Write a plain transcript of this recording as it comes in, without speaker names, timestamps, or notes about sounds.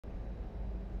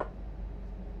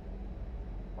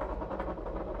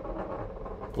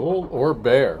Bull or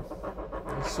bear?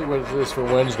 Let's see what it is for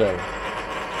Wednesday.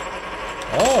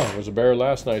 Oh, it was a bear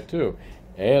last night too.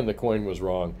 And the coin was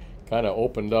wrong. Kind of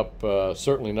opened up,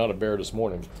 certainly not a bear this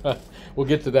morning. We'll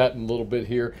get to that in a little bit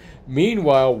here.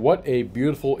 Meanwhile, what a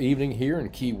beautiful evening here in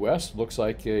Key West. Looks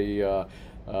like they got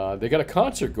a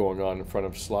concert going on in front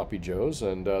of Sloppy Joe's,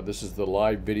 and this is the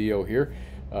live video here.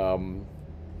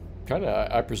 Kind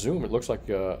of, I presume it looks like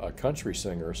a country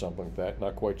singer or something like that.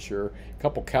 Not quite sure. A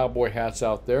couple cowboy hats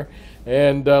out there,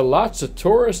 and lots of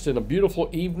tourists and a beautiful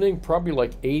evening. Probably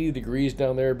like 80 degrees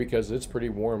down there because it's pretty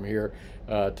warm here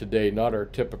today. Not our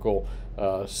typical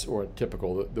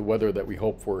the weather that we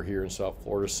hope for here in South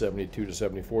Florida, 72 to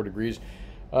 74 degrees.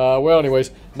 Well,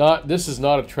 anyways, this is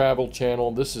not a travel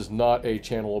channel. This is not a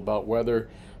channel about weather.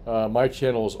 My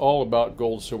channel is all about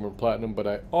gold, silver, and platinum. But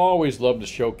I always love to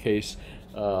showcase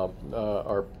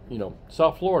our,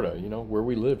 South Florida, where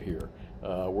we live here,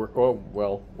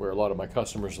 where a lot of my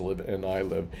customers live and I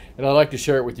live, and I like to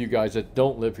share it with you guys that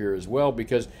don't live here as well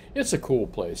because it's a cool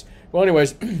place. Well,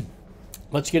 anyways,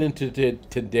 let's get into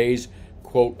today's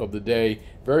quote of the day.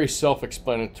 Very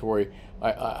self-explanatory.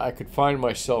 I could find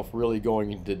myself really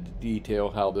going into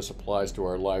detail how this applies to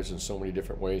our lives in so many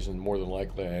different ways, and more than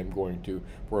likely I am going to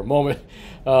for a moment.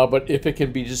 But if it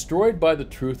can be destroyed by the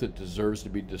truth, it deserves to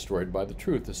be destroyed by the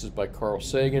truth. This is by Carl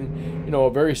Sagan.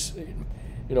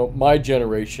 My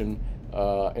generation,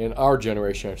 and our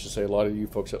generation, I should say, a lot of you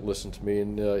folks that listen to me,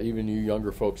 and even you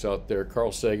younger folks out there,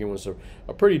 Carl Sagan was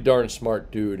a pretty darn smart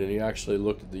dude, and he actually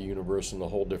looked at the universe in a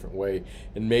whole different way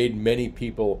and made many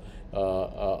people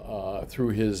through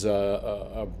his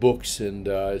books and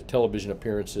television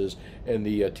appearances and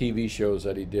the TV shows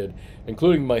that he did,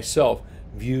 including myself,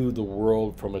 view the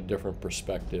world from a different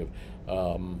perspective.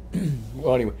 Well,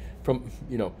 anyway, from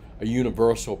a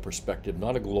universal perspective,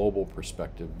 not a global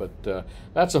perspective, but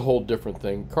that's a whole different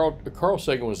thing. Carl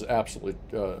Sagan was absolutely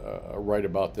right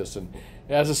about this, and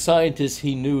as a scientist,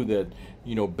 he knew that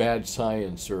bad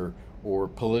science or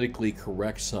politically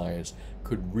correct science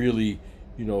could really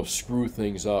screw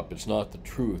things up. It's not the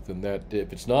truth, and that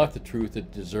if it's not the truth,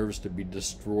 it deserves to be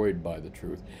destroyed by the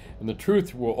truth. And the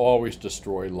truth will always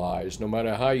destroy lies, no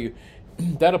matter how you.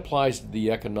 That applies to the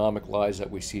economic lies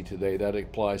that we see today. That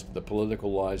applies to the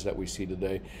political lies that we see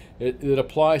today. It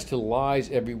applies to lies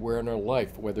everywhere in our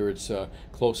life, whether it's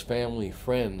close family,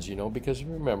 friends. Because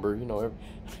remember,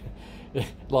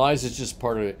 lies is just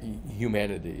part of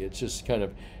humanity. It's just kind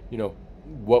of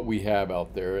what we have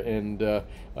out there, and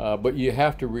but you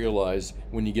have to realize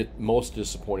when you get most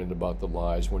disappointed about the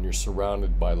lies, when you're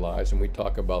surrounded by lies, and we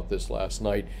talk about this last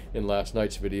night in last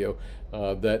night's video,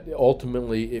 that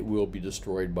ultimately it will be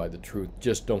destroyed by the truth.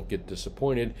 Just don't get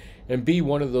disappointed and be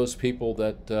one of those people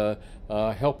that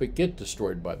help it get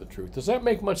destroyed by the truth. Does that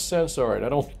make much sense? All right, I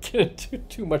don't get into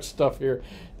too much stuff here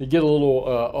to get a little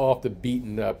off the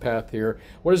beaten path here.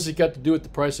 What has it got to do with the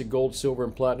price of gold, silver,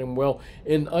 and platinum? Well,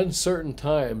 in uncertain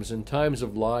times, in times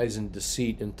of lies and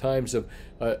deceit, in times of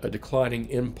a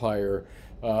declining empire,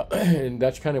 and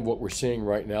that's kind of what we're seeing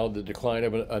right now, the decline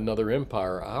of another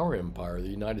empire, our empire, the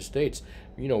United States.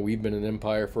 We've been an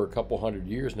empire for a couple hundred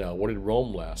years now. What did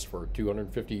Rome last for?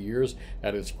 250 years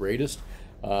at its greatest?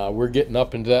 We're getting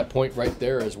up into that point right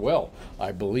there as well,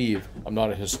 I believe. I'm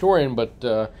not a historian, but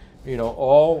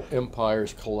all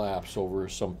empires collapse over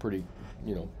some pretty,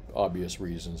 obvious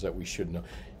reasons that we should know.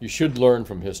 You should learn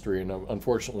from history, and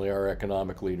unfortunately our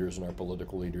economic leaders and our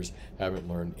political leaders haven't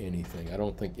learned anything. I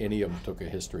don't think any of them took a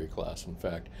history class, in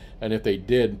fact. And if they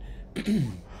did,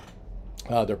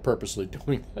 they're purposely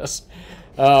doing this.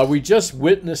 We just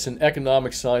witnessed an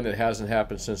economic sign that hasn't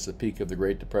happened since the peak of the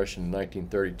Great Depression in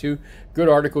 1932. Good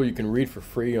article you can read for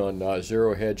free on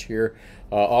Zero Hedge here,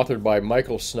 authored by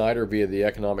Michael Snyder via the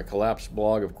Economic Collapse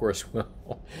blog. Of course,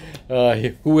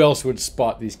 who else would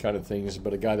spot these kind of things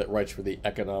but a guy that writes for the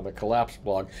Economic Collapse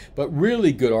blog? But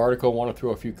really good article. I want to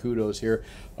throw a few kudos here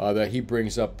that he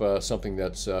brings up something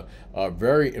that's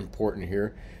very important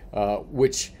here,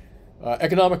 which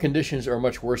economic conditions are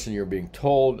much worse than you're being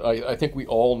told. I think we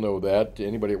all know that.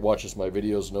 Anybody that watches my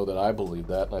videos know that I believe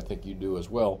that, and I think you do as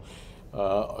well.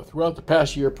 Throughout the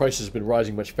past year, prices have been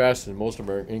rising much faster than most of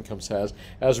our incomes has.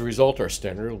 As a result, our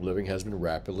standard of living has been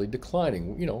rapidly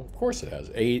declining. Of course it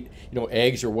has.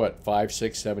 Eggs are what, $5,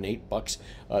 $6, $7, $8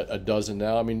 a dozen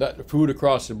now. I mean, that food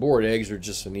across the board. Eggs are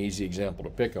just an easy example to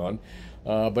pick on.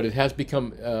 But it has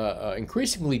become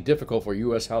increasingly difficult for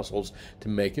U.S. households to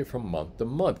make it from month to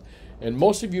month. And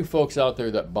most of you folks out there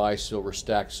that buy silver,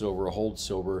 stack silver, hold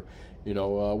silver,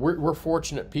 We're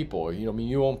fortunate people. I mean,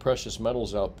 you own precious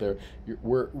metals out there.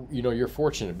 You're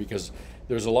fortunate because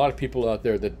there's a lot of people out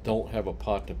there that don't have a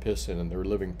pot to piss in, and they're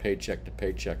living paycheck to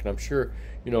paycheck. And I'm sure,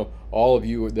 all of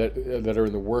you that are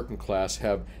in the working class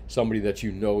have somebody that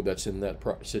that's in that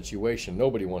situation.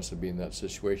 Nobody wants to be in that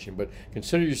situation, but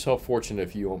consider yourself fortunate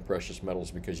if you own precious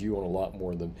metals, because you own a lot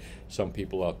more than some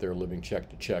people out there living check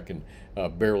to check and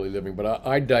barely living. But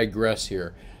I digress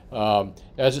here.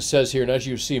 As it says here, and as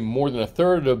you see, more than a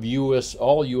third of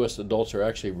all U.S. adults are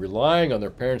actually relying on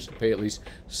their parents to pay at least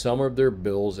some of their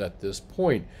bills at this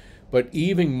point. But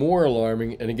even more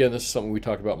alarming, and again, this is something we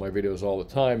talk about in my videos all the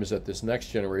time, is that this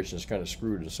next generation is kind of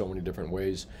screwed in so many different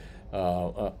ways.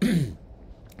 Home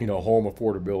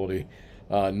affordability,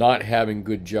 not having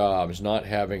good jobs, not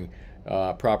having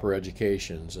proper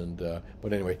educations,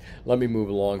 but anyway, let me move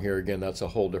along here. Again, that's a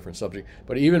whole different subject.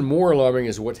 But even more alarming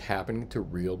is what's happening to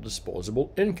real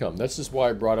disposable income. This is why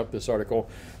I brought up this article.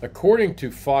 According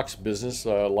to Fox Business,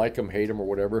 like them, hate them, or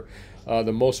whatever,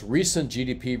 the most recent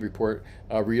GDP report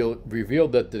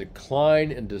revealed that the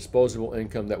decline in disposable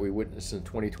income that we witnessed in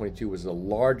 2022 was the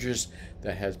largest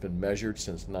that has been measured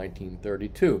since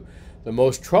 1932. The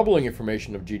most troubling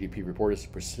information of GDP report is the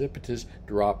precipitous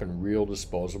drop in real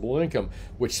disposable income,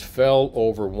 which fell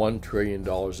over $1 trillion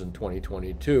in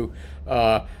 2022.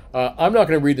 I'm not going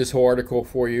to read this whole article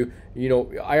for you.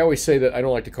 I always say that I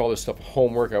don't like to call this stuff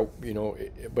homework,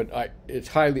 but I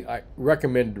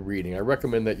recommend reading. I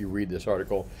recommend that you read this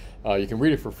article. You can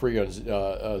read it for free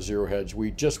on Zero Hedge.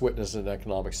 We just witnessed an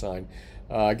economic sign.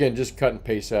 Again, just cut and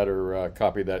paste that or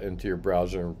copy that into your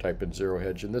browser and type in Zero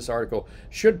Hedge. And this article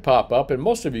should pop up, and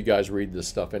most of you guys read this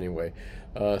stuff anyway.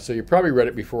 So you probably read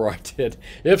it before I did.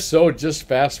 If so, just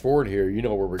fast forward here. You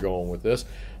know where we're going with this.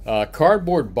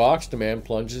 Cardboard box demand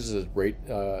plunges at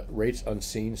rates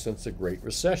unseen since the Great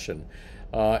Recession.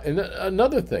 And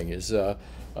another thing is,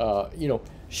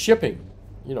 shipping.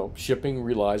 Shipping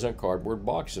relies on cardboard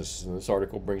boxes. And this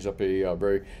article brings up a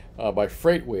very, by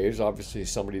Freight Waves, obviously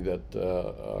somebody that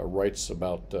writes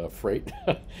about freight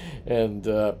and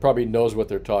probably knows what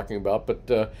they're talking about. But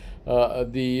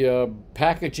the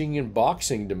packaging and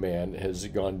boxing demand has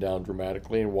gone down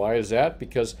dramatically. And why is that?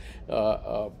 Because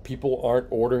people aren't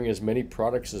ordering as many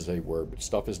products as they were, but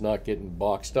stuff is not getting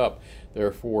boxed up.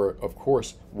 Therefore, of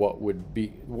course, there would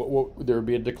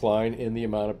be a decline in the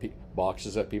amount of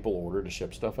boxes that people order to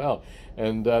ship stuff out.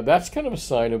 And that's kind of a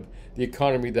sign of the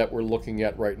economy that we're looking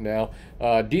at right now.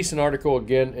 Decent article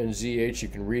again in ZH, you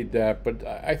can read that, but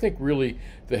I think really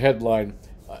the headline,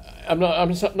 I'm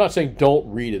not saying don't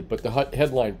read it, but the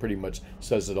headline pretty much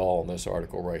says it all in this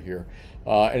article right here.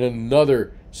 And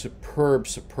another superb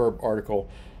article.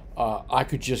 I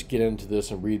could just get into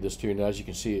this and read this to you, and as you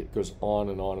can see, it goes on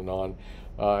and on and on.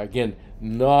 Again,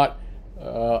 not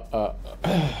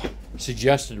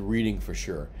suggested reading for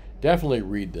sure. Definitely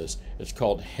read this. It's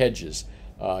called Hedges,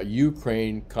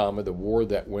 Ukraine, the war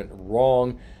that went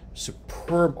wrong.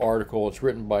 Superb article. It's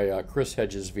written by Chris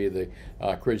Hedges via the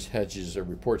Chris Hedges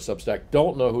Report Substack.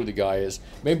 Don't know who the guy is.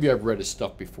 Maybe I've read his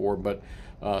stuff before, but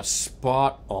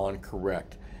spot on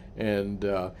correct. And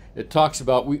it talks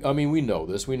about, we know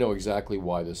this. We know exactly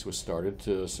why this was started,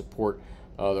 to support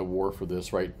the war for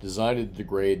this, right? Designed to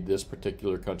degrade this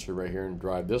particular country right here and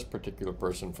drive this particular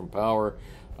person from power,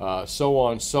 so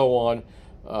on.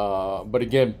 But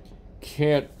again,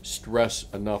 can't stress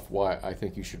enough why I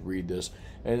think you should read this.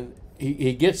 And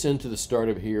he gets into the start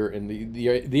of here, and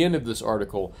the end of this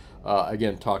article,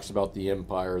 again, talks about the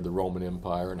empire, the Roman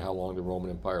Empire, and how long the Roman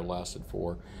Empire lasted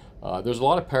for. There's a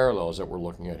lot of parallels that we're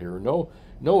looking at here.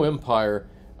 No empire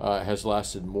has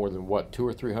lasted more than, what, 200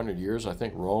 or 300 years. I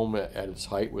think Rome at its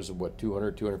height was, what,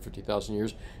 250,000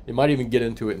 years. It might even get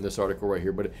into it in this article right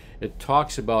here, but it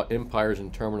talks about empires in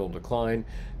terminal decline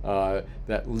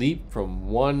that leap from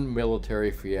one military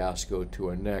fiasco to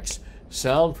a next.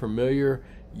 Sound familiar?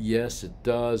 Yes, it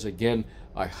does. Again,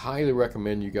 I highly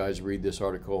recommend you guys read this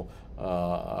article.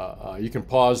 You can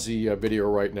pause the video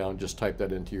right now and just type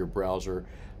that into your browser.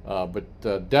 But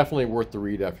definitely worth the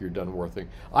read after you're done working.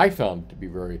 I found it to be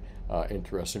very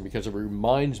interesting because it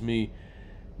reminds me,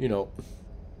 the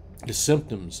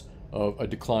symptoms of a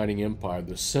declining empire,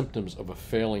 the symptoms of a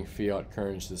failing fiat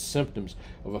currency, the symptoms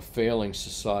of a failing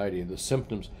society, the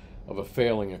symptoms of a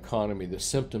failing economy, the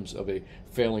symptoms of a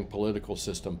failing political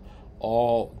system,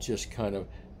 all just kind of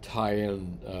tie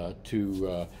in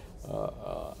to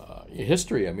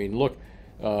history. I mean, look.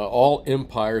 All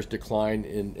empires decline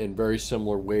in very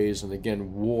similar ways, and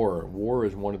again, war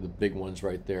is one of the big ones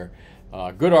right there.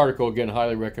 Good article, again,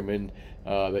 highly recommend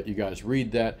that you guys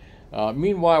read that.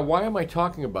 Meanwhile, why am I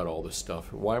talking about all this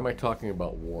stuff? Why am I talking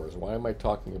about wars? Why am I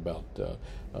talking about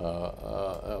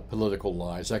political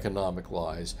lies, economic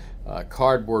lies,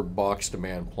 cardboard box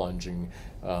demand plunging,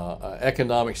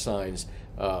 economic signs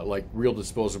like real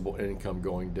disposable income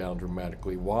going down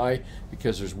dramatically? Why?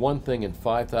 Because there's one thing in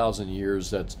 5,000 years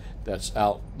that's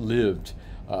outlived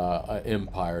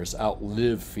empires,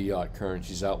 outlived fiat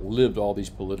currencies, outlived all these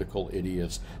political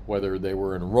idiots, whether they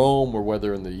were in Rome or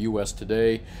whether in the U.S.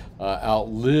 today,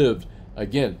 outlived,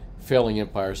 again, failing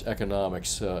empires,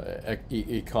 economics,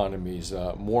 economies,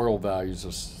 moral values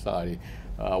of society.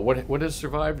 What has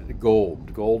survived?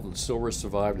 Gold. Gold and silver has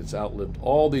survived. It's outlived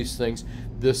all these things.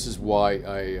 This is why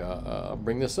I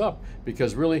bring this up,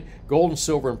 because really, gold and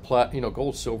silver and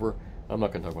gold, silver, I'm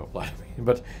not going to talk about platinum,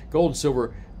 but gold and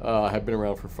silver have been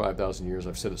around for 5,000 years.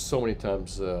 I've said it so many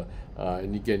times,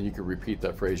 and again, you can repeat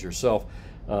that phrase yourself.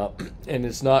 And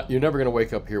it's not, you're never going to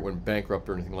wake up here when bankrupt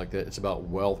or anything like that. It's about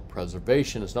wealth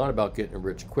preservation. It's not about getting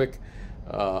rich quick.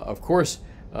 Of course,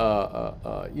 there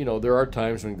are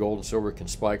times when gold and silver can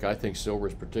spike. I think silver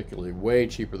is particularly way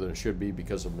cheaper than it should be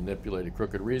because of manipulated,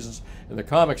 crooked reasons in the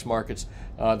comics markets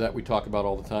that we talk about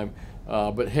all the time.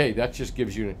 But hey, that just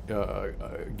gives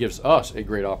us a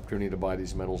great opportunity to buy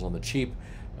these metals on the cheap.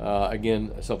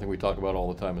 Again, something we talk about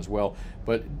all the time as well.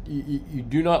 But you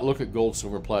do not look at gold,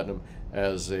 silver, and platinum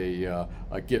as a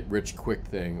get-rich-quick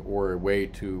thing or a way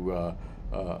to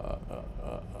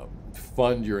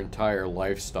fund your entire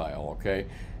lifestyle, okay?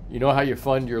 You know how you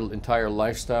fund your entire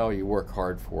lifestyle? You work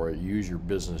hard for it. You use your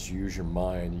business, you use your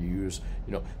mind,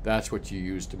 that's what you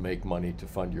use to make money to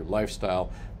fund your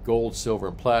lifestyle. Gold, silver,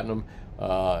 and platinum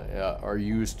are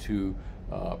used to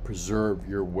preserve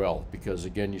your wealth, because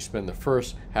again, you spend the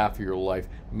first half of your life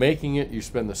making it, you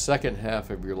spend the second half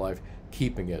of your life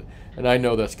keeping it. And I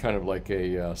know that's kind of like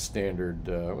a standard,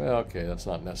 well, okay, that's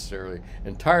not necessarily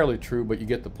entirely true, but you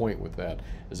get the point with that,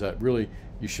 is that really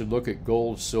you should look at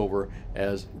gold, silver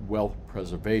as wealth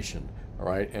preservation, all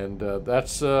right? And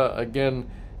that's, again,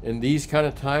 in these kind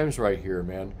of times right here,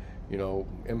 man,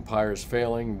 empires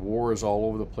failing, wars all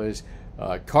over the place,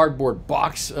 cardboard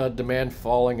box demand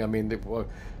falling. I mean,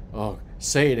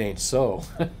 say it ain't so.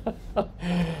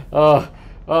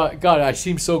 God, I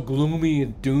seem so gloomy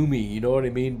and doomy, you know what I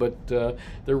mean? But the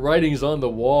writing's on the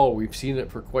wall. We've seen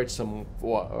it for a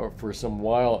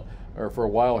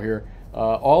while here.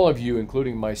 All of you,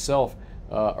 including myself,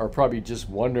 are probably just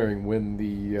wondering when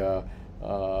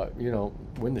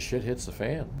when the shit hits the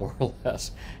fan, more or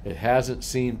less. It hasn't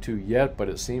seemed to yet, but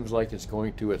it seems like it's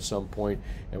going to at some point,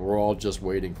 and we're all just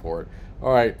waiting for it.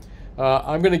 All right.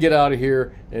 I'm going to get out of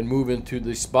here and move into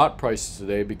the spot prices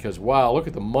today, because wow, look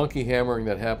at the monkey hammering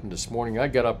that happened this morning. I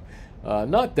got up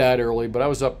not that early, but I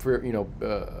was up for,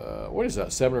 what is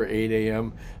that, 7 or 8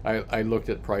 a.m. I looked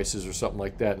at prices or something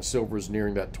like that, and silver was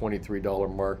nearing that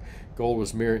 $23 mark. Gold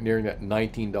was nearing that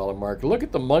 $19 mark. Look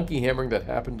at the monkey hammering that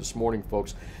happened this morning,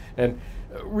 folks. And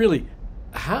really,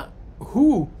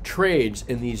 who trades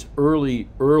in these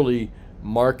early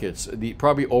markets,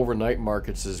 probably overnight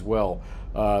markets as well,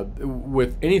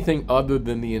 with anything other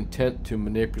than the intent to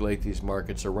manipulate these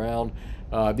markets around?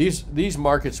 These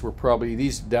markets were probably,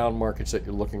 these down markets that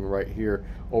you're looking right here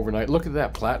overnight. Look at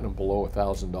that, platinum below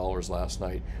 $1,000 last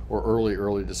night, or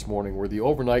early this morning, were the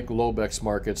overnight Globex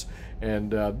markets.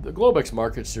 And the Globex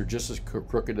markets are just as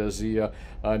crooked as the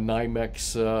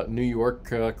NYMEX New York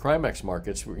Crimex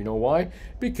markets. You know why?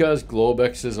 Because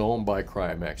Globex is owned by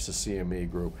Crimex, the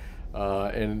CME group.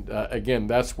 Again,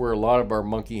 that's where a lot of our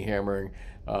monkey hammering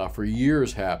for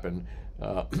years happened.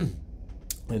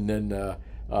 And then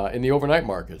in the overnight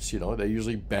markets, they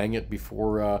usually bang it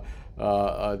before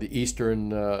the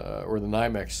Eastern or the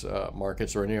NYMEX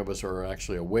markets, or any of us are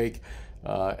actually awake.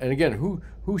 And again,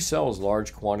 who sells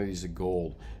large quantities of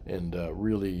gold and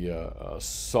really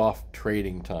soft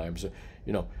trading times?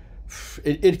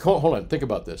 Hold on, think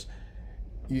about this.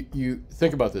 You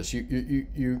think about this.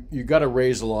 You got to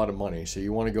raise a lot of money, so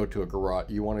you want to go to a garage.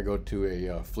 You want to go to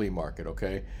a flea market,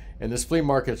 okay? And this flea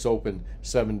market's open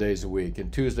 7 days a week,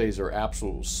 and Tuesdays are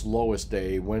absolute slowest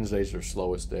day, Wednesdays are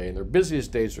slowest day, and their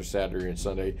busiest days are Saturday and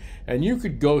Sunday. And you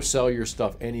could go sell your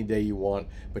stuff any day you want,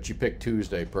 but you pick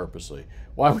Tuesday purposely.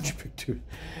 Why would you pick Tuesday?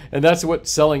 And that's what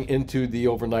selling into the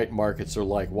overnight markets are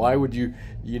like. Why would you,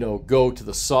 go to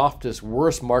the softest,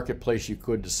 worst marketplace you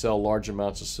could to sell large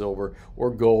amounts of silver or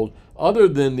gold, other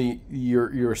than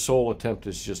your sole attempt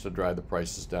is just to drive the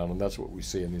prices down? And that's what we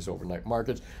see in these overnight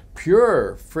markets.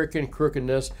 Pure freaking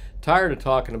crookedness. Tired of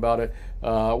talking about it.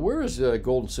 Where is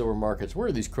gold and silver markets? Where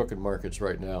are these crooked markets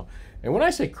right now? And when I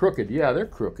say crooked, yeah, they're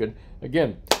crooked.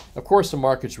 Again, Of course, the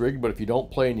market's rigged, but if you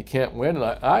don't play and you can't win, and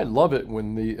I love it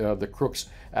when the crooks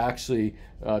actually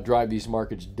drive these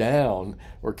markets down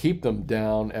or keep them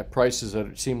down at prices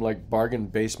that seem like bargain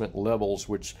basement levels,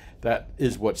 which that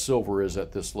is what silver is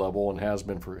at this level and has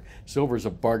been for. Silver is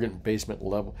a bargain basement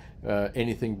level,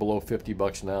 anything below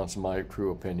 $50 an ounce in my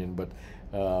true opinion, but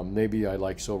maybe I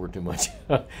like silver too much.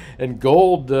 And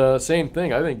gold, same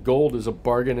thing. I think gold is a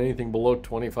bargain, anything below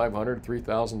 $2,500,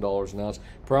 $3,000 an ounce,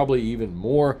 probably even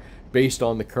more based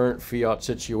on the current fiat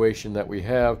situation that we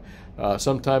have.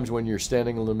 Sometimes when you're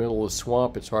standing in the middle of the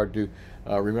swamp, it's hard to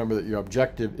remember that your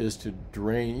objective is to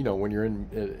drain, you know, when you're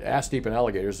in ass deep in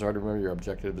alligators, it's hard to remember your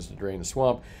objective is to drain the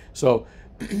swamp. So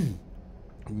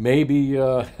maybe,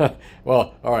 well,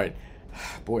 all right.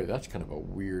 Boy, that's kind of a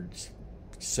weird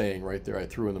saying right there. I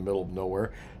threw in the middle of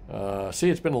nowhere. See,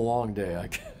 it's been a long day.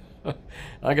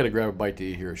 I got to grab a bite to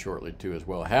eat here shortly too as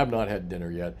well. Have not had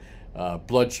dinner yet.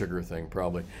 Blood sugar thing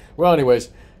probably. Well, anyways,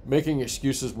 making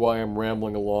excuses why I'm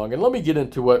rambling along. And let me get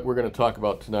into what we're going to talk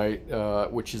about tonight,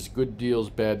 which is good deals,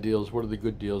 bad deals. What are the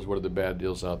good deals? What are the bad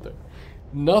deals out there?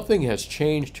 Nothing has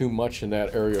changed too much in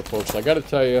that area, folks. I got to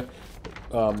tell you,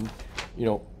 you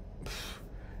know,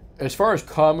 as far as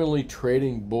commonly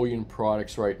trading bullion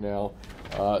products right now,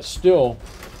 still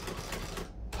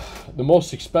the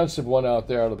most expensive one out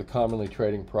there out of the commonly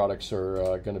trading products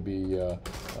are going to be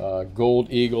gold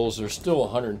eagles. They're still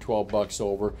 112 bucks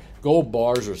over. Gold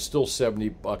bars are still 70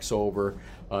 bucks over.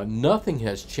 Nothing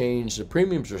has changed. The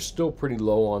premiums are still pretty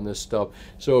low on this stuff.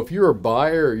 So if you're a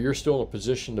buyer or you're still in a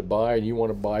position to buy and you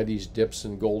want to buy these dips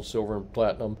in gold, silver, and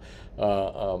platinum,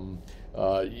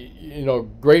 you know,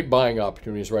 great buying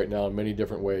opportunities right now in many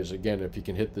different ways. Again, if you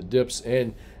can hit the dips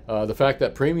and the fact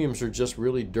that premiums are just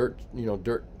really dirt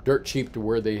cheap to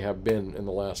where they have been in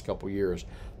the last couple years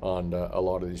on a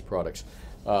lot of these products.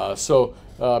 So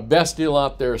best deal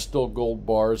out there is still gold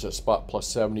bars at spot plus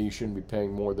 70. You shouldn't be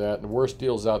paying more than that. And the worst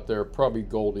deals out there are probably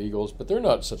gold eagles, but they're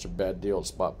not such a bad deal at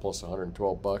spot plus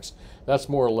 112 bucks. That's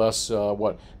more or less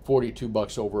what, 42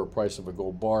 bucks over a price of a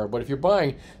gold bar. But if you're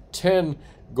buying 10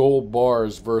 gold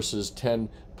bars versus 10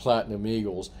 platinum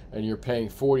eagles and you're paying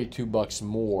 42 bucks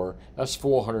more, that's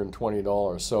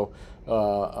 $420. So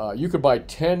you could buy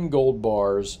 10 gold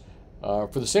bars for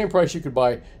the same price. You could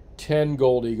buy 10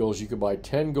 gold eagles, you could buy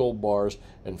 10 gold bars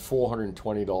and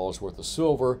 $420 worth of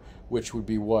silver, which would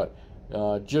be what,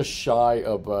 just shy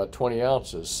of 20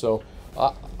 ounces. So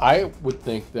I would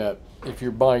think that if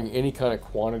you're buying any kind of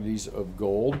quantities of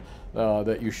gold,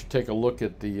 that you should take a look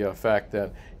at the fact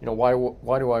that, you know,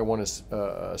 why do I want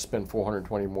to spend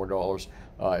 $420 more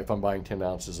if I'm buying 10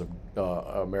 ounces of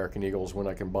American Eagles when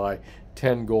I can buy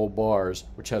 10 gold bars,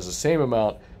 which has the same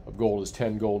amount of gold as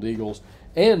 10 gold eagles,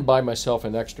 and buy myself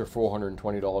an extra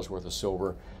 $420 worth of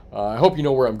silver. I hope you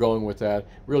know where I'm going with that.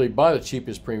 Really, buy the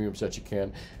cheapest premiums that you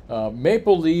can.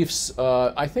 Maple Leafs,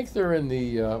 I think they're in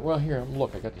the, well, here,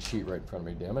 look, I got the sheet right in front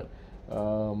of me, damn it.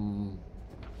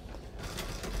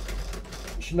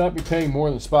 Should not be paying more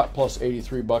than spot plus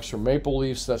 83 bucks for Maple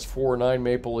Leafs. That's 4.9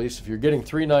 Maple Leafs. If you're getting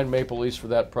 3.9 Maple Leafs for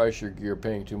that price, you're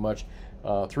paying too much.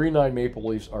 3.9 Maple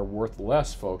Leafs are worth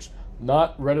less, folks.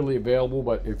 Not readily available,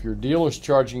 but if your dealer's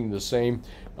charging the same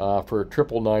for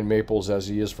 999 Maples as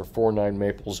he is for 4.9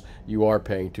 Maples, you are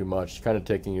paying too much. Kind of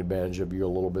taking advantage of you a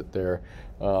little bit there.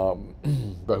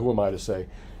 But who am I to say?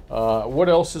 What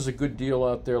else is a good deal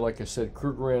out there? Like I said,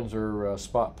 Krugerrands are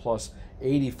spot plus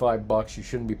 85 bucks. You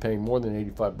shouldn't be paying more than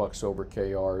 85 bucks over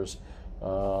KRs.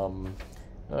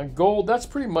 Gold, that's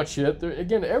pretty much it. There,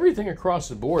 again, everything across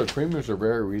the board, premiums are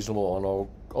very reasonable on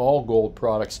all gold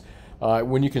products.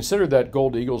 When you consider that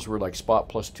gold eagles were like spot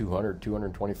plus $200,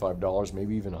 $225,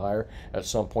 maybe even higher at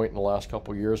some point in the last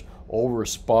couple of years, over a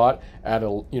spot at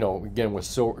a, you know, again with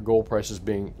silver, gold prices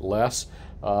being less,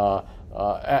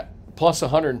 at plus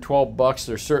 112 bucks,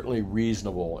 they're certainly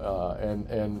reasonable.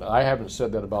 And I haven't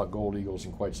said that about gold eagles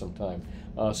in quite some time.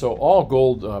 So all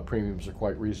gold premiums are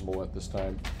quite reasonable at this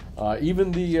time.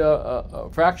 Even the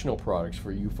fractional products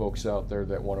for you folks out there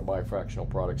that want to buy fractional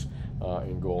products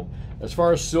in gold. As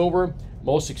far as silver,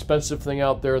 most expensive thing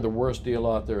out there, the worst deal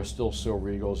out there is still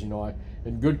silver eagles. You know,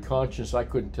 in good conscience, I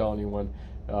couldn't tell anyone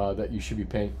that you should be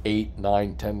paying $8,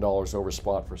 $9, $10 over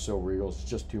spot for silver eagles. It's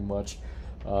just too much.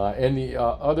 And the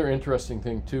other interesting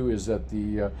thing too is that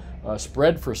the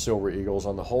spread for silver eagles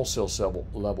on the wholesale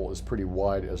level is pretty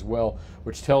wide as well,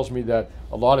 which tells me that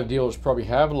a lot of dealers probably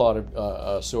have a lot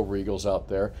of silver eagles out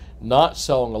there, not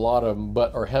selling a lot of them,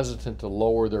 but are hesitant to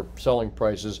lower their selling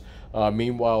prices.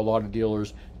 Meanwhile, a lot of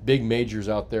dealers, big majors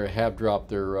out there, have dropped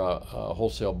their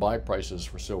wholesale buy prices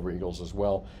for silver eagles as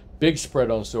well. Big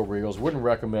spread on silver eagles. Wouldn't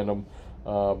recommend them.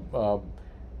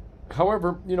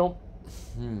 However, you know,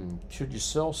 Should you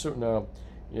sell certain?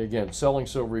 Again, selling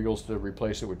Silver Eagles to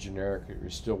replace it with generic,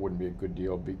 it still wouldn't be a good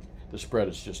deal. The spread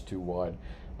is just too wide.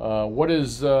 What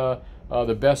is the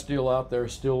best deal out there?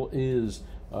 Still is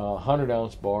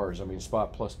 100-ounce bars. I mean,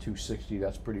 spot plus 260.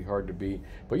 That's pretty hard to beat.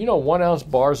 But you know, 1-ounce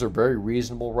bars are very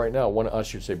reasonable right now. I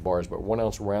should say bars, but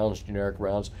 1-ounce rounds, generic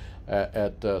rounds,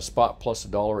 at spot plus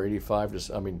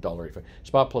 $1.85. I mean, $1.85.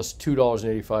 Spot plus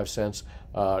 $2.85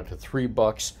 to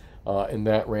 $3. In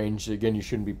that range. Again, you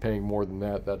shouldn't be paying more than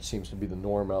that. That seems to be the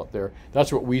norm out there.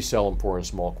 That's what we sell them for in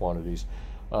small quantities.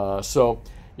 So,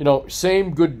 you know,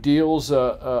 same good deals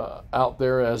out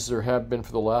there as there have been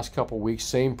for the last couple of weeks.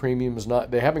 Same premiums.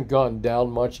 They haven't gone down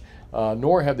much,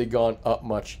 nor have they gone up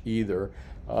much either.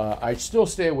 I still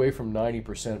stay away from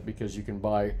 90% because you can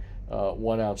buy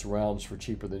 1-ounce rounds for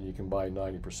cheaper than you can buy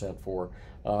 90% for.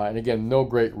 And again, no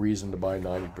great reason to buy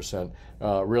 90%.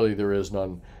 Really, there is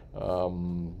none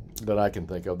that I can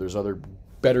think of. There's other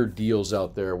better deals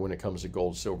out there when it comes to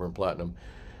gold, silver, and platinum.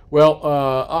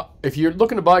 Well, if you're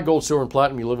looking to buy gold, silver, and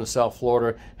platinum, you live in South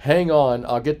Florida, hang on.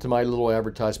 I'll get to my little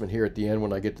advertisement here at the end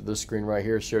when I get to this screen right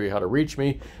here, show you how to reach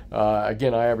me.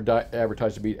 Again, I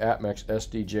advertise to beat APMEX,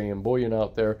 SDJ, and Bullion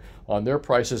out there on their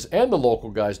prices, and the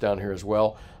local guys down here as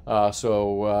well.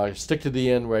 So stick to the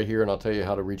end right here, and I'll tell you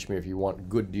how to reach me if you want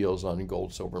good deals on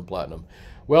gold, silver, and platinum.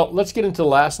 Well, let's get into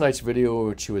last night's video,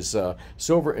 which was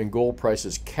silver and gold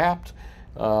prices capped.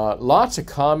 Lots of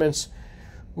comments.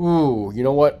 Ooh, you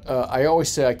know what? I always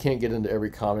say I can't get into every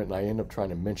comment, and I end up trying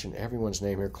to mention everyone's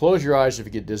name here. Close your eyes if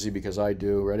you get dizzy, because I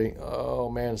do. Ready? Oh,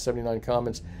 man, 79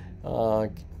 comments.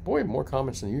 Boy, more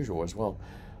comments than usual as well.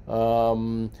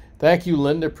 Thank you,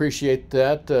 Linda. Appreciate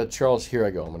that. Charles, here I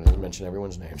go. I'm going to mention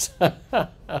everyone's names.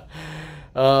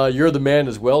 You're the man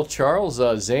as well, Charles.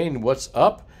 Zane, what's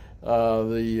up?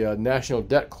 The national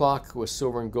debt clock with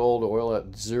silver and gold, oil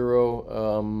at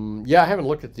 0. Yeah, I haven't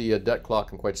looked at the debt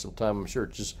clock in quite some time. I'm sure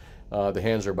it's just the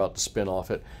hands are about to spin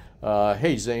off it.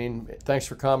 Hey, Zane, thanks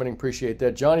for commenting. Appreciate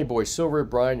that. Johnny Boy Silver,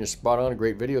 Brian, you're spot on. A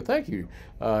great video. Thank you.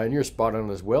 And you're spot on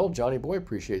as well. Johnny Boy,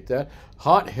 appreciate that.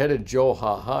 Hot-headed Joe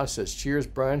Haha says, cheers,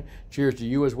 Brian. Cheers to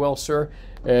you as well, sir.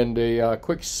 And a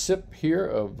quick sip here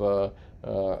of,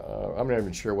 I'm not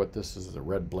even sure what this is, a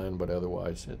red blend, but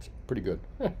otherwise it's pretty good.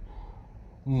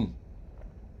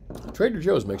 Trader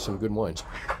Joe's makes some good wines.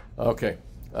 Okay,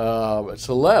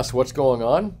 Celeste, what's going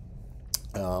on?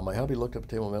 My hubby looked up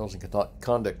table metals and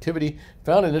conductivity.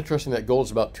 Found it interesting that gold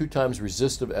is about 2 times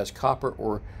resistive as copper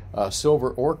or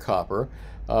silver or copper.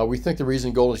 We think the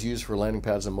reason gold is used for landing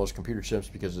pads on most computer chips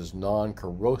because it's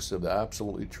non-corrosive.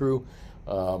 Absolutely true.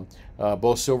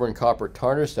 Both silver and copper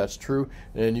tarnish. That's true.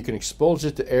 And you can expose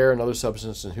it to air and other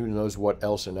substances and who knows what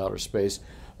else in outer space.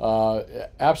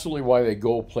 Absolutely why they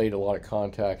gold plate a lot of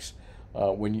contacts.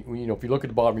 When you know, if you look at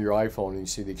the bottom of your iPhone and you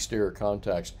see the exterior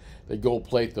contacts, they gold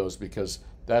plate those because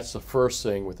that's the first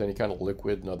thing with any kind of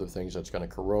liquid and other things that's going to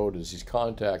corrode is these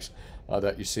contacts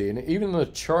that you see. And even the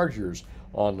chargers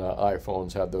on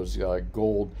iPhones have those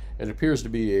gold. It appears to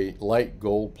be a light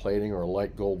gold plating or a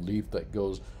light gold leaf that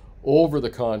goes over the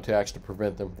contacts to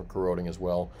prevent them from corroding as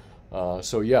well.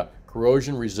 So yeah,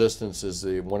 corrosion resistance is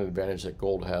the one advantage that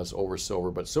gold has over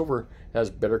silver, but silver has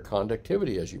better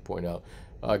conductivity, as you point out.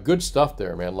 Good stuff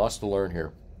there, man. Lots to learn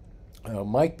here.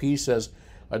 Mike P says,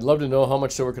 I'd love to know how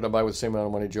much silver can I buy with the same amount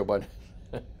of money Joe Biden.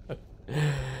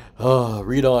 Oh,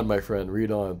 read on, my friend.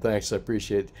 Read on. Thanks. I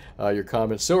appreciate your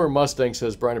comments. Silver Mustang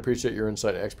says, Brian, appreciate your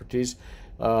insight expertise.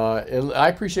 And I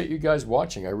appreciate you guys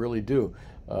watching. I really do.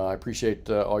 I appreciate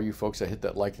all you folks that hit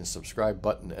that like and subscribe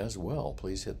button as well.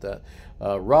 Please hit that.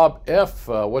 Rob F.,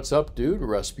 what's up, dude?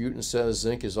 Rasputin says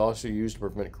zinc is also used to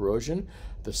prevent corrosion,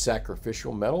 the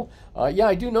sacrificial metal. Yeah,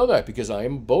 I do know that because I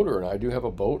am a boater and I do have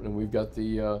a boat, and we've got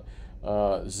the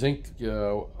zinc,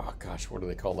 oh gosh, what do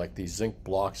they call, like these zinc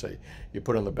blocks that you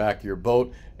put on the back of your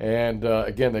boat, and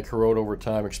again, they corrode over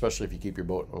time, especially if you keep your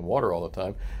boat in water all the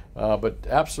time. But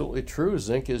absolutely true,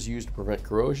 zinc is used to prevent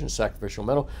corrosion, sacrificial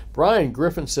metal. Brian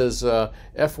Griffin says,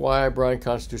 FYI, Brian,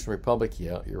 Constitutional Republic.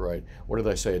 Yeah, you're right. What did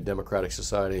I say, a democratic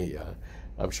society? Yeah,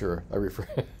 I'm sure I refer.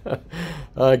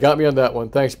 Got me on that one.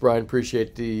 Thanks, Brian.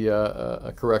 Appreciate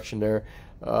the correction there.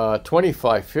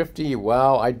 2550.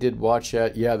 Wow, I did watch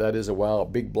that. Yeah, that is a wow. A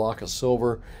big block of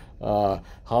silver.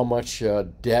 How much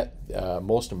debt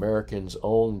most Americans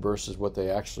own versus what they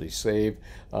actually save.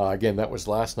 Again, that was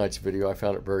last night's video. I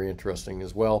found it very interesting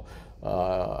as well.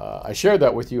 I shared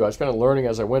that with you. I was kind of learning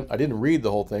as I went. I didn't read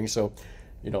the whole thing, so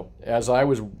you know, as I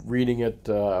was reading it,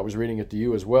 I was reading it to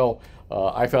you as well.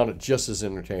 I found it just as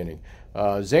entertaining.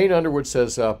 Zane Underwood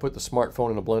says, put the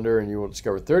smartphone in a blender and you will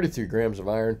discover 33 grams of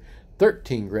iron,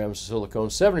 13 grams of silicone,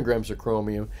 70 grams of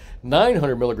chromium,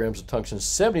 900 milligrams of tungsten,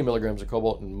 70 milligrams of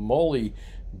cobalt, and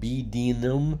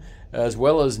molybdenum, as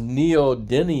well as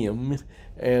neodymium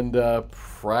and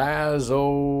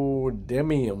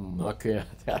praseodymium. Okay,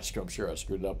 I'm sure I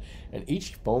screwed it up. And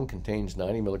each foam contains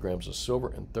 90 milligrams of silver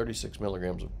and 36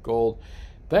 milligrams of gold.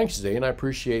 Thanks, Zane. I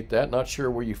appreciate that. Not sure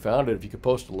where you found it. If you could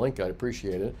post a link, I'd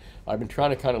appreciate it. I've been trying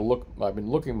to kind of look, I've been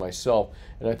looking myself,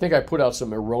 and I think I put out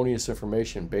some erroneous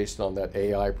information based on that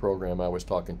AI program I was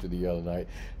talking to the other night.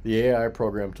 The AI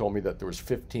program told me that there was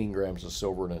 15 grams of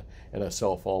silver in a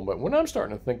cell phone, but when I'm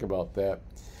starting to think about that,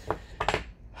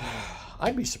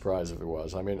 I'd be surprised if there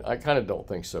was. I mean, I kind of don't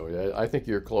think so. I think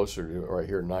you're closer to right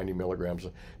here, 90 milligrams.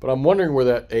 But I'm wondering where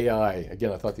that AI,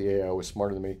 again, I thought the AI was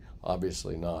smarter than me.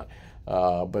 Obviously not.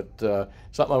 But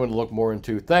something I'm going to look more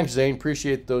into. Thanks, Zane.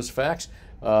 Appreciate those facts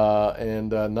and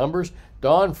numbers.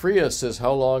 Don Freya says,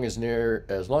 how long is near,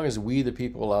 as long as we, the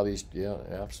people, allow these. Yeah,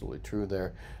 absolutely true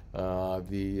there.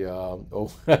 The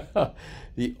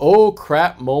oh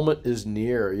crap moment is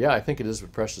near. Yeah, I think it is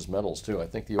with precious metals too. I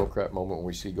think the oh crap moment when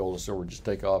we see gold and silver just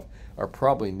take off are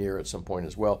probably near at some point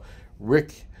as well.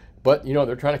 Rick, but you know,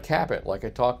 they're trying to cap it like I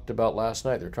talked about last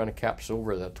night. They're trying to cap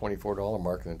silver at that $24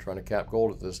 mark, and they're trying to cap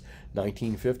gold at this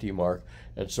 1950 mark.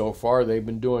 And so far they've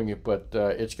been doing it, but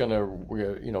it's going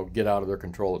to get out of their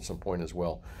control at some point as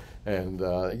well. And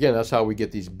again, that's how we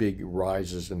get these big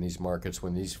rises in these markets,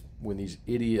 when these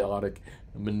idiotic,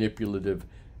 manipulative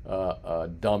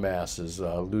dumbasses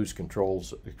lose control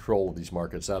of these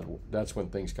markets. That's when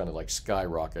things kind of like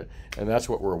skyrocket, and that's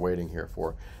what we're waiting here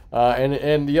for.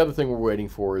 And the other thing we're waiting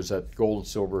for is that gold and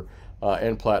silver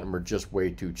and platinum are just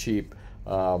way too cheap.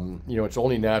 It's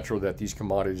only natural that these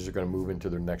commodities are going to move into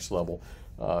their next level.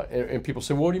 And people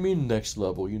say, what do you mean next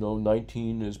level?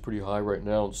 19 is pretty high right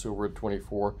now, and silver at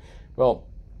 24. Well,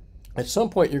 at some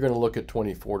point you're going to look at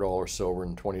 $24 silver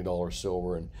and $20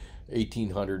 silver and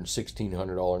 $1,800 and $1,600,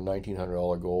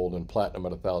 $1,900 gold, and platinum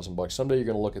at $1,000. Someday you're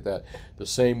going to look at that the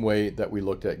same way that we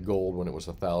looked at gold when it was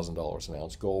 $1,000 an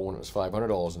ounce, gold when it was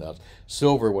 $500 an ounce,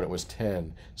 silver when it was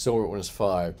 10, silver when it was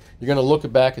 5. You're going to look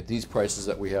back at these prices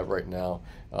that we have right now,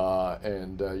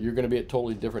 and you're going to be at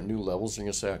totally different new levels. You're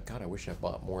going to say, God, I wish I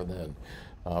bought more then.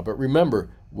 But remember,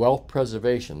 wealth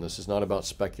preservation. This is not about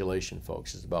speculation,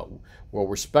 folks. It's about, well,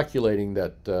 we're speculating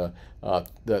that the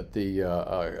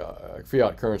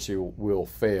fiat currency will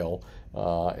fail,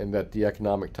 and that the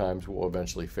economic times will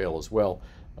eventually fail as well.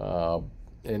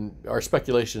 And our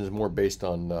speculation is more based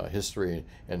on history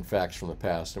and facts from the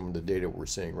past and the data we're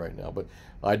seeing right now. But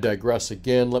I digress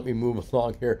again. Let me move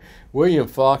along here. William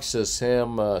Fox says,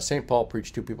 Sam, St. Paul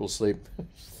preached 2 people to sleep.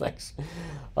 Thanks.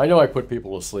 I know I put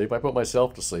people to sleep. I put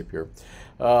myself to sleep here.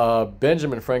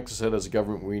 Benjamin Franklin said, as a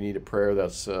government, we need a prayer.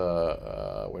 That's,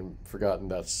 when forgotten,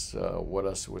 that's what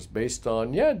us was based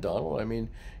on. Yeah, Donald. I mean,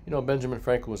 Benjamin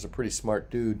Franklin was a pretty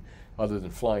smart dude, other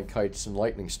than flying kites and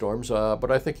lightning storms,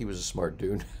 but I think he was a smart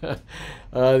dude.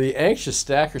 The Anxious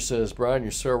Stacker says, Brian,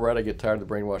 you're so right. I get tired of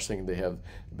the brainwash thinking they have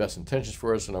the best intentions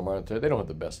for us, and our monetary. They don't have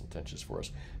the best intentions for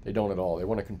us. They don't at all. They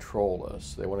want to control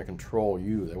us. They want to control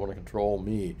you. They want to control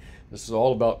me. This is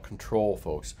all about control,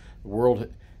 folks. The world,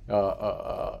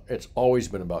 it's always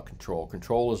been about control.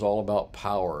 Control is all about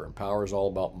power, and power is all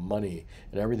about money,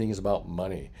 and everything is about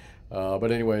money.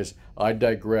 But anyways, I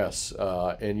digress.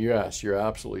 And yes, you're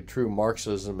absolutely true.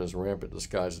 Marxism is rampant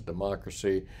disguised as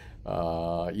democracy.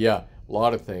 Yeah, a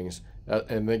lot of things.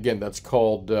 And again, that's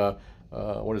called,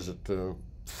 what is it?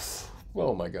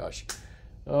 Oh my gosh.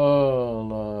 Oh,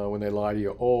 no, when they lie to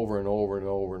you over and over and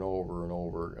over and over and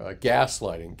over.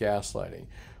 Gaslighting.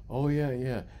 Oh,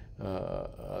 yeah.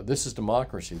 This is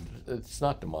democracy. It's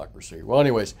not democracy. Well,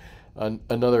 anyways,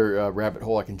 another rabbit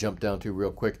hole I can jump down to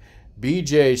real quick.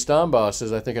 BJ Stombaugh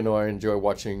says, I think I know I enjoy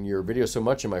watching your videos so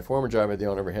much. In my former job, I had the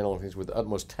honor of handling things with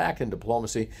utmost tact and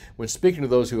diplomacy. When speaking to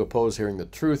those who oppose hearing the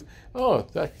truth,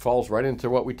 that falls right into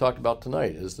what we talked about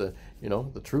tonight, is the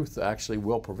truth actually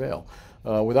will prevail.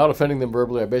 Without offending them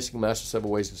verbally, I basically master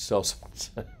several ways to sell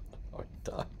someone.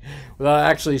 Without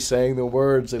actually saying the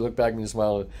words, they look back at me and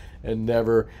smile and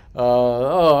never.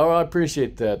 I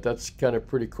appreciate that. That's kind of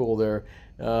pretty cool there.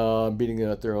 Beating them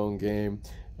at their own game.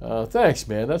 Thanks,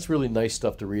 man. That's really nice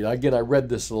stuff to read. Again, I read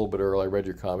this a little bit early. I read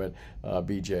your comment,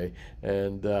 BJ,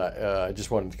 and I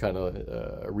just wanted to kind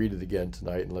of read it again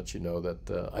tonight and let you know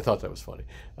that I thought that was funny.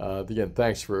 Again,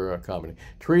 thanks for commenting.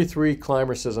 Tree 3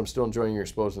 Climber says, I'm still enjoying your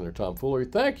exposing their tomfoolery.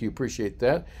 Thank you. Appreciate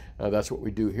that. That's what we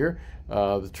do here.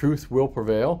 The truth will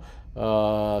prevail.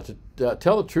 To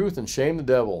tell the truth and shame the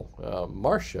devil.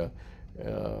 Marcia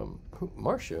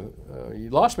Marcia, you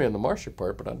lost me on the Marcia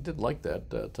part, but I did like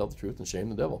that. Tell the truth and shame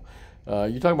the devil.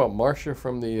 You talking about Marcia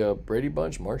from the Brady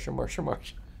Bunch? Marcia.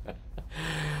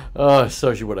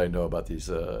 So what I know about these.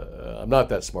 I'm not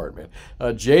that smart, man.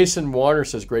 Jason Warner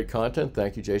says, great content.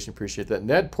 Thank you, Jason. Appreciate that.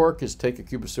 Ned Pork is take a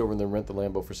cube of silver and then rent the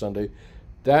Lambo for Sunday.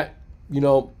 That,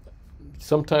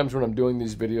 sometimes when I'm doing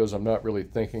these videos, I'm not really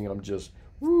thinking. I'm just,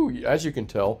 as you can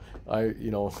tell,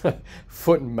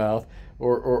 foot and mouth.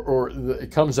 Or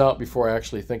it comes out before I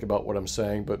actually think about what I'm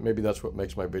saying, but maybe that's what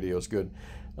makes my videos good.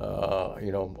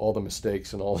 All the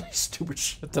mistakes and all the stupid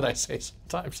shit that I say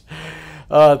sometimes.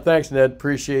 Thanks, Ned.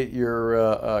 Appreciate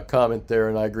your comment there,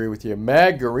 and I agree with you.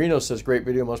 Mag Garino says, great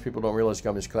video. Most people don't realize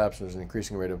companies collapsing. There's an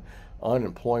increasing rate of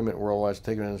unemployment worldwide.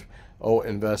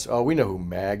 Invest. Oh, we know who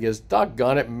Mag is.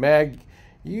 Doggone it, Mag.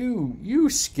 You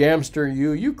scamster,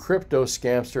 you crypto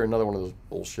scamster, another one of those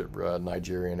bullshit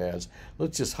Nigerian ads.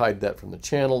 Let's just hide that from the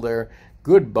channel there.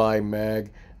 Goodbye, Mag.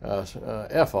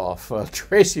 F off.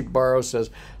 Tracy Barrow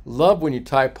says, love when you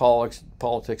tie politics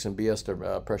and BS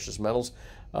to precious metals.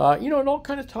 It all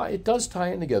kind of it does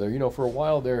tie in together. For a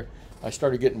while there, I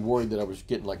started getting worried that I was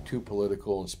getting like too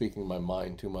political and speaking my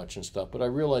mind too much and stuff. But I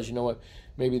realized,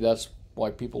 maybe that's why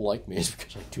people like me, is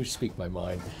because I do speak my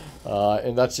mind.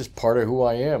 And that's just part of who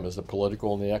I am, is the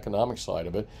political and the economic side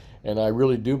of it. And I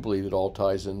really do believe it all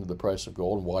ties into the price of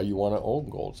gold and why you want to own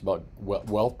gold. It's about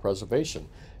wealth preservation.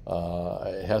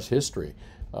 It has history.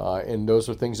 And those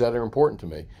are things that are important to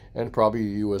me, and probably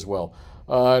you as well.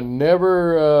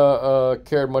 Never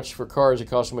cared much for cars. It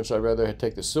costs so much, I'd rather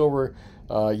take the silver.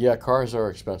 Yeah, cars are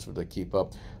expensive to keep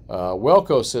up.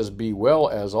 Welco says, be well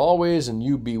as always, and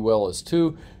you be well as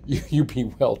too. You be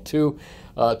well too.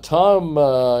 Tom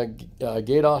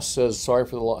Gados says, sorry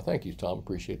for the loss. Thank you, Tom.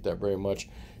 Appreciate that very much.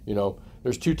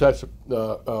 There's two types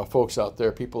of folks out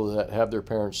there, people that have their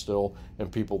parents still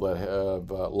and people that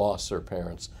have lost their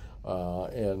parents.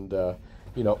 Two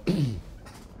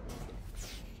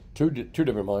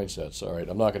different mindsets. All right,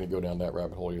 I'm not going to go down that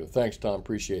rabbit hole either. Thanks, Tom.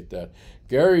 Appreciate that.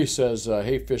 Gary says,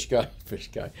 hey, fish guy.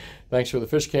 Thanks for the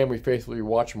fish cam. We faithfully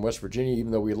watch from West Virginia,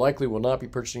 even though we likely will not be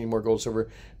purchasing any more gold silver.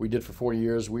 We did for 40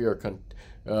 years. We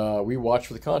watch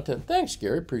for the content. Thanks,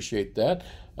 Gary. Appreciate that.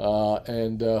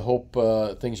 And hope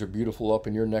things are beautiful up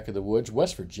in your neck of the woods.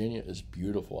 West Virginia is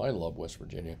beautiful. I love West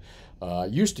Virginia.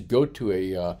 Used to go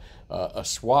to a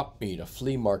swap meet, a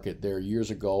flea market there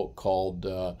years ago called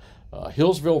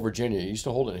Hillsville, Virginia. It used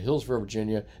to hold it in Hillsville,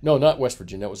 Virginia. No, not West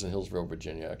Virginia. That was in Hillsville,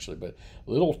 Virginia, actually. But a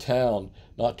little town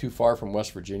not too far from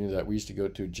West Virginia that we used to go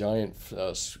to, giant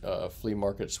flea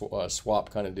market swap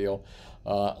kind of deal.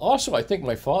 Also, I think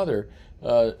my father,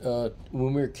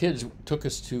 when we were kids, took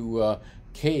us to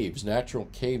caves, natural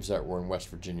caves that were in West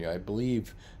Virginia. I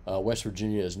believe West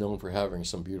Virginia is known for having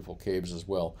some beautiful caves as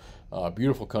well.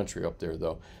 Beautiful country up there,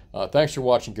 though. Thanks for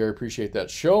watching, Gary. Appreciate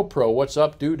that. Show Pro, what's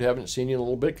up, dude? Haven't seen you in a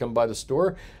little bit. Come by the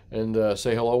store and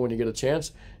say hello when you get a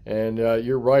chance. And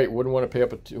you're right. Wouldn't want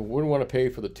to pay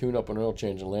for the tune-up and oil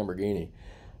change in a Lamborghini.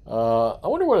 I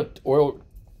wonder what oil.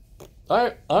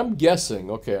 I'm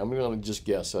guessing. Okay, I'm going to just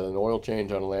guess an oil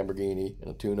change on a Lamborghini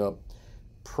and a tune-up,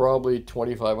 probably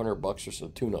 $2,500 or so.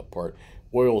 Tune-up part.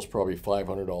 Oil is probably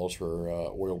 $500 for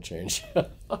oil change,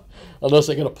 unless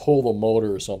they're going to pull the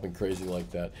motor or something crazy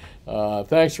like that.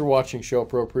 Thanks for watching, Show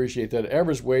Pro. Appreciate that.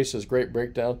 Evers Waste says, great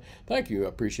breakdown. Thank you.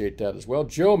 Appreciate that as well.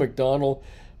 Joe McDonald,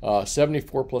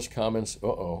 74 plus comments.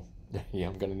 Uh-oh. Yeah,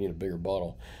 I'm going to need a bigger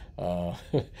bottle.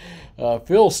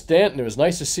 Phil Stanton, it was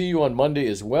nice to see you on Monday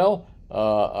as well.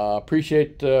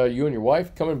 Appreciate you and your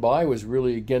wife coming by. It was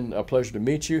really, again, a pleasure to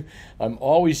meet you. I'm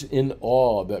always in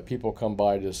awe that people come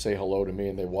by to say hello to me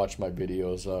and they watch my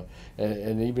videos,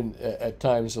 and even at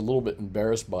times a little bit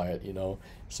embarrassed by it,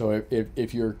 So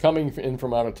if you're coming in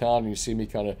from out of town and you see me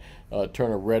kind of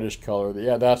turn a reddish color,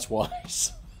 yeah, that's why.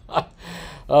 I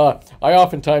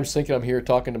oftentimes think I'm here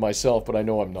talking to myself, but I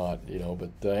know I'm not,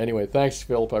 But anyway, thanks,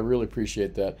 Philip. I really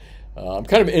appreciate that. I'm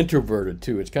kind of introverted,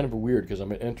 too. It's kind of weird because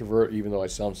I'm an introvert, even though I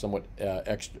sound somewhat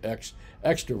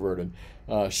extroverted.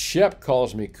 Shep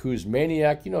calls me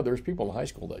Kuzmaniac. There's people in high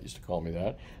school that used to call me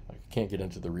that. I can't get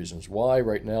into the reasons why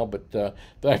right now, but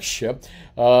thanks, Shep.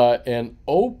 And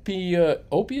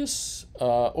Opius,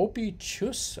 I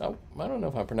don't know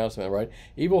if I'm pronouncing that right.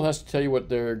 Evil has to tell you what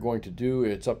they're going to do.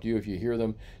 It's up to you if you hear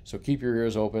them. So keep your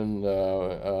ears open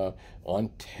on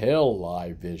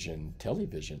television.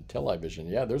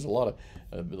 Yeah, there's a lot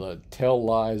of tell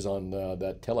lies on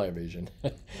that television.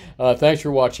 Thanks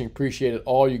for watching. Appreciate it,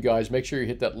 all you guys. Make sure sure you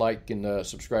hit that like and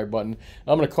subscribe button.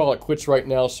 I'm going to call it quits right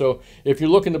now. So if you're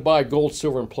looking to buy gold,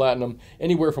 silver, and platinum,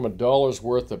 anywhere from $1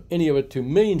 worth of any of it to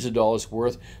millions of dollars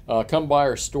worth, come by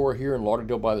our store here in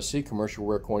Lauderdale by the Sea, Commercial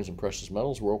Rare Coins and Precious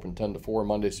Metals. We're open 10 to 4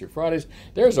 Mondays through Fridays.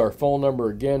 There's our phone number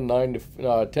again,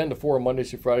 10 to 4 Mondays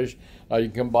through Fridays. You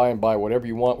can come by and buy whatever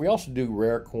you want. We also do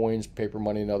rare coins, paper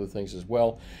money, and other things as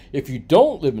well. If you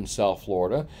don't live in South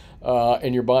Florida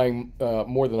and you're buying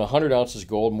more than 100 ounces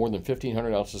gold, more than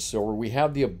 1,500 ounces silver, we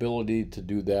have the ability to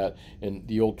do that in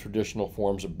the old traditional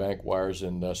forms of bank wires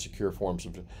and secure forms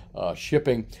of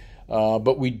shipping.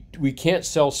 But we can't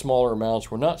sell smaller amounts.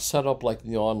 We're not set up like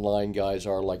the online guys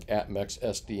are, like APMEX,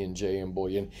 SD&J, and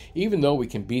Bullion. Even though we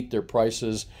can beat their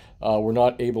prices, we're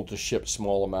not able to ship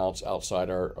small amounts outside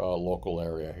our local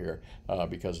area here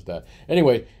because of that.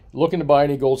 Anyway, looking to buy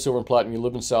any gold, silver, and platinum, you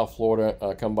live in South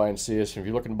Florida, come by and see us. If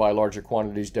you're looking to buy larger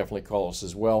quantities, definitely call us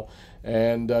as well.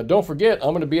 And don't forget, I'm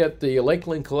going to be at the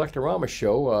Lakeland Collectorama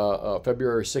Show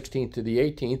February 16th to the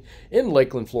 18th in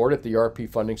Lakeland, Florida at the RP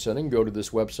Funding Center. You can go to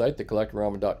this website, the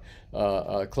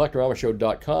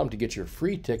collectoramashow.com, to get your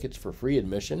free tickets for free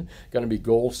admission. Going to be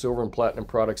gold, silver, and platinum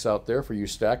products out there for you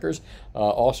stackers.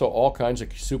 Also, all kinds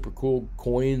of super cool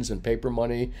coins and paper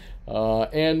money.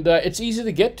 And it's easy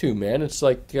to get to, man. It's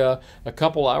like a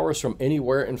couple hours from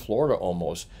anywhere in Florida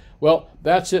almost. Well,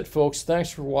 that's it, folks.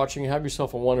 Thanks for watching. Have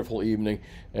yourself a wonderful evening.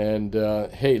 And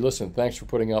hey, listen, thanks for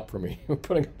putting up for me.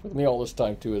 Putting up with me all this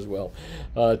time, too, as well.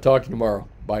 Talk to you tomorrow.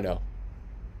 Bye now.